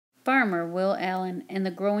Farmer Will Allen and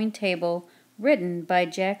the Growing Table, written by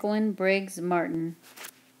Jacqueline Briggs Martin.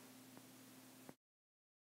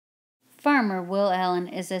 Farmer Will Allen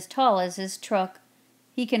is as tall as his truck.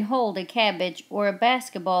 He can hold a cabbage or a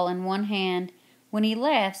basketball in one hand. When he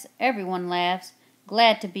laughs, everyone laughs,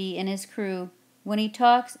 glad to be in his crew. When he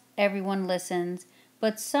talks, everyone listens.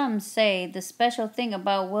 But some say the special thing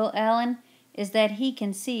about Will Allen is that he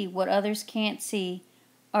can see what others can't see.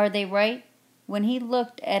 Are they right? When he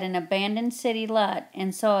looked at an abandoned city lot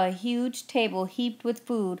and saw a huge table heaped with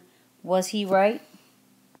food, was he right?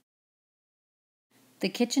 The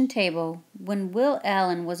kitchen table. When Will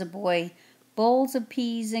Allen was a boy, bowls of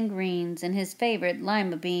peas and greens and his favorite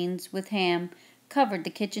lima beans with ham covered the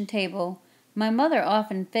kitchen table. My mother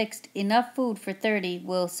often fixed enough food for 30,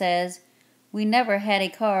 Will says. We never had a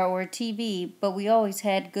car or a TV, but we always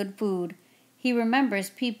had good food. He remembers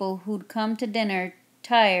people who'd come to dinner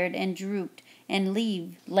tired and drooped and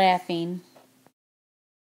leave laughing.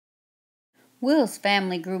 Will's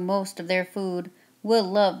family grew most of their food. Will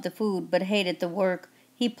loved the food but hated the work.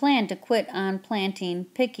 He planned to quit on planting,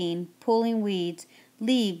 picking, pulling weeds,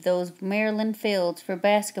 leave those Maryland fields for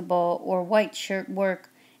basketball or white shirt work,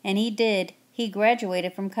 and he did. He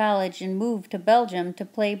graduated from college and moved to Belgium to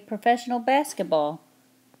play professional basketball.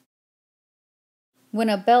 When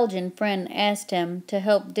a Belgian friend asked him to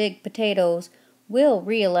help dig potatoes, Will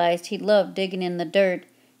realized he loved digging in the dirt.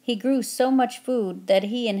 He grew so much food that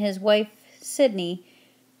he and his wife, Sydney,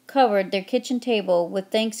 covered their kitchen table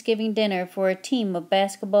with Thanksgiving dinner for a team of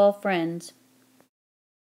basketball friends.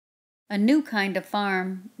 A new kind of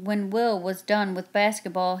farm. When Will was done with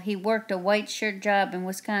basketball, he worked a white shirt job in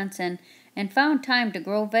Wisconsin and found time to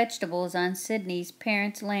grow vegetables on Sydney's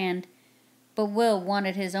parents' land. But Will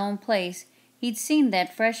wanted his own place. He'd seen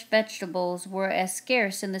that fresh vegetables were as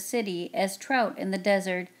scarce in the city as trout in the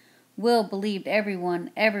desert. Will believed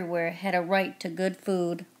everyone, everywhere, had a right to good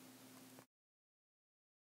food.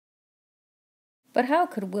 But how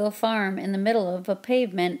could Will farm in the middle of a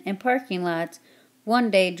pavement and parking lots?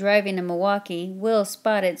 One day, driving in Milwaukee, Will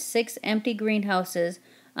spotted 6 empty greenhouses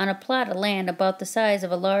on a plot of land about the size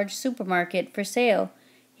of a large supermarket for sale.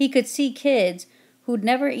 He could see kids who'd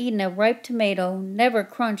never eaten a ripe tomato, never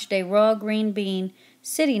crunched a raw green bean,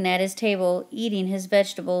 sitting at his table eating his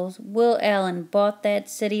vegetables. Will Allen bought that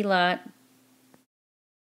city lot.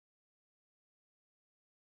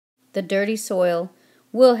 The dirty soil.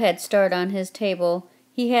 Will had starred on his table.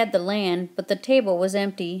 He had the land, but the table was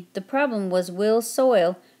empty. The problem was Will's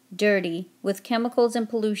soil, dirty, with chemicals and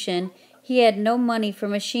pollution. He had no money for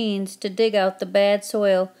machines to dig out the bad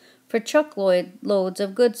soil, for truckloads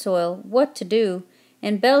of good soil. What to do?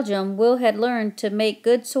 In Belgium, Will had learned to make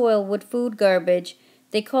good soil with food garbage.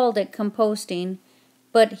 They called it composting.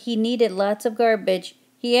 But he needed lots of garbage.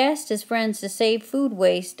 He asked his friends to save food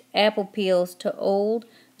waste, apple peels to old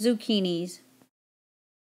zucchinis.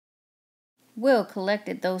 Will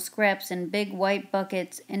collected those scraps in big white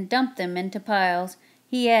buckets and dumped them into piles.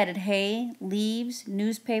 He added hay, leaves,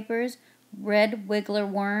 newspapers, red wiggler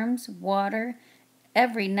worms, water.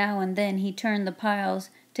 Every now and then he turned the piles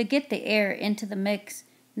to get the air into the mix.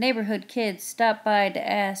 Neighborhood kids stopped by to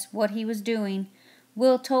ask what he was doing.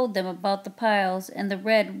 Will told them about the piles and the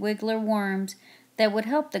red wiggler worms that would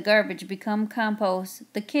help the garbage become compost.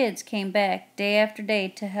 The kids came back day after day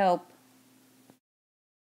to help.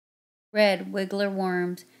 Red wiggler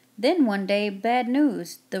worms. Then one day, bad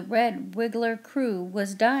news. The red wiggler crew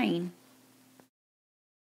was dying.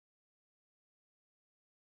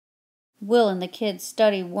 Will and the kids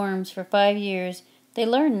studied worms for 5 years. They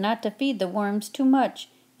learned not to feed the worms too much,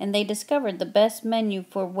 and they discovered the best menu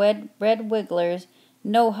for red wigglers.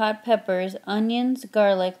 No hot peppers, onions,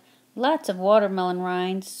 garlic, lots of watermelon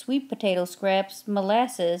rinds, sweet potato scraps,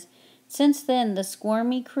 molasses. Since then, the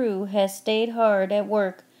squirmy crew has stayed hard at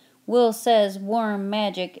work. Will says worm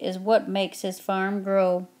magic is what makes his farm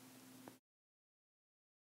grow.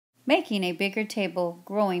 Making a bigger table,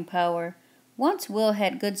 growing power. Once Will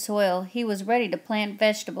had good soil, he was ready to plant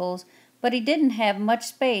vegetables, but he didn't have much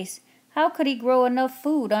space. How could he grow enough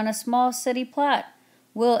food on a small city plot?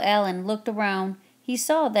 Will Allen looked around. He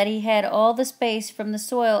saw that he had all the space from the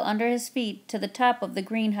soil under his feet to the top of the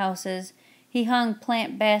greenhouses. He hung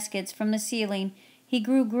plant baskets from the ceiling. He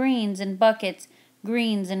grew greens in buckets,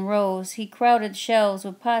 greens in rows. He crowded shelves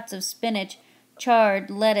with pots of spinach,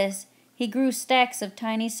 chard, lettuce. He grew stacks of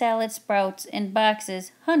tiny salad sprouts in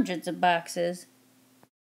boxes, hundreds of boxes.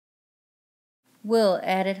 Will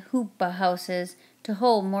added hoopah houses to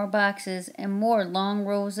hold more boxes and more long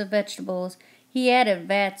rows of vegetables. He added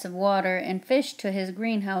vats of water and fish to his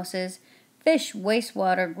greenhouses. Fish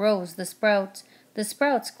wastewater grows the sprouts. The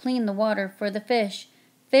sprouts clean the water for the fish.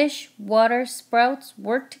 Fish, water, sprouts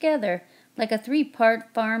worked together like a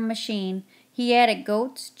three-part farm machine. He added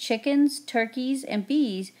goats, chickens, turkeys, and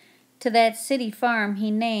bees to that city farm he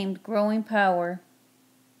named Growing Power.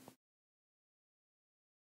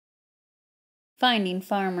 Finding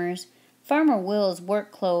farmers. Farmer Will's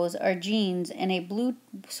work clothes are jeans and a blue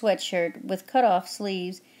sweatshirt with cut-off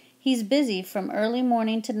sleeves. He's busy from early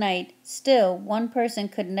morning to night. Still, one person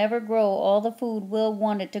could never grow all the food Will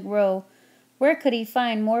wanted to grow. Where could he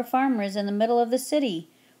find more farmers in the middle of the city?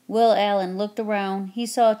 Will Allen looked around. He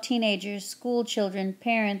saw teenagers, school children,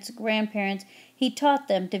 parents, grandparents. He taught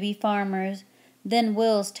them to be farmers. Then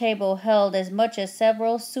Will's table held as much as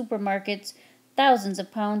several supermarkets, thousands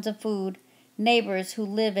of pounds of food. Neighbors who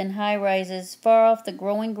live in high-rises far off the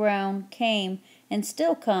growing ground came and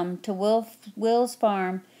still come to Will's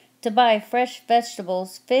farm to buy fresh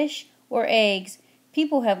vegetables, fish, or eggs.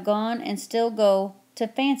 People have gone and still go to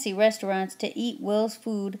fancy restaurants to eat Will's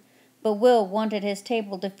food, but Will wanted his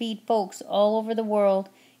table to feed folks all over the world.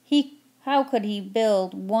 How could he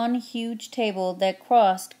build one huge table that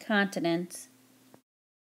crossed continents?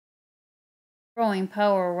 Growing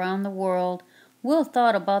power around the world. Will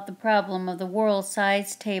thought about the problem of the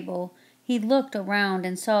world-sized table. He looked around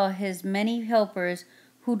and saw his many helpers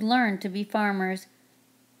who'd learned to be farmers.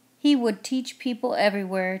 He would teach people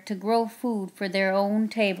everywhere to grow food for their own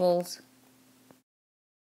tables.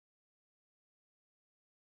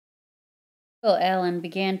 Will Allen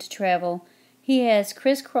began to travel. He has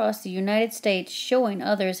crisscrossed the United States showing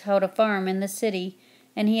others how to farm in the city,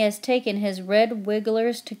 and he has taken his red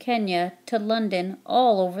wigglers to Kenya, to London,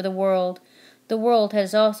 all over the world. The world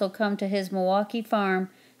has also come to his Milwaukee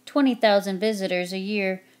farm. 20,000 visitors a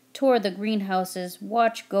year tour the greenhouses,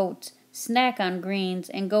 watch goats, snack on greens,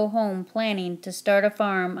 and go home planning to start a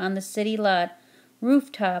farm on the city lot,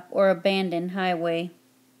 rooftop, or abandoned highway.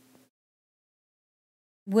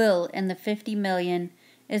 Will and the 50 million.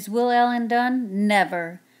 Is Will Allen done?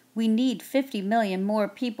 Never. We need 50 million more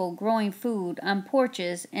people growing food on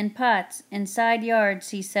porches, in pots, in side yards,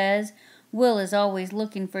 he says. Will is always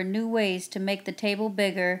looking for new ways to make the table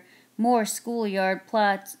bigger. More schoolyard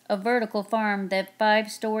plots, a vertical farm that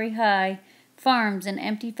 5-story high, farms and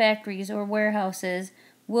empty factories or warehouses.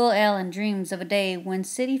 Will Allen dreams of a day when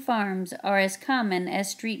city farms are as common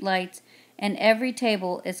as street lights and every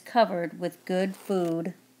table is covered with good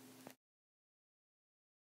food.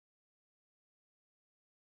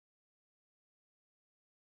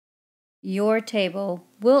 Your table.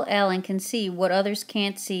 Will Allen can see what others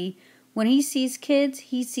can't see. When he sees kids,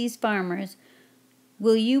 he sees farmers.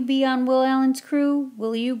 Will you be on Will Allen's crew?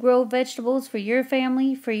 Will you grow vegetables for your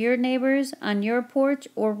family, for your neighbors, on your porch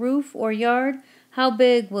or roof or yard? How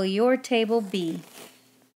big will your table be?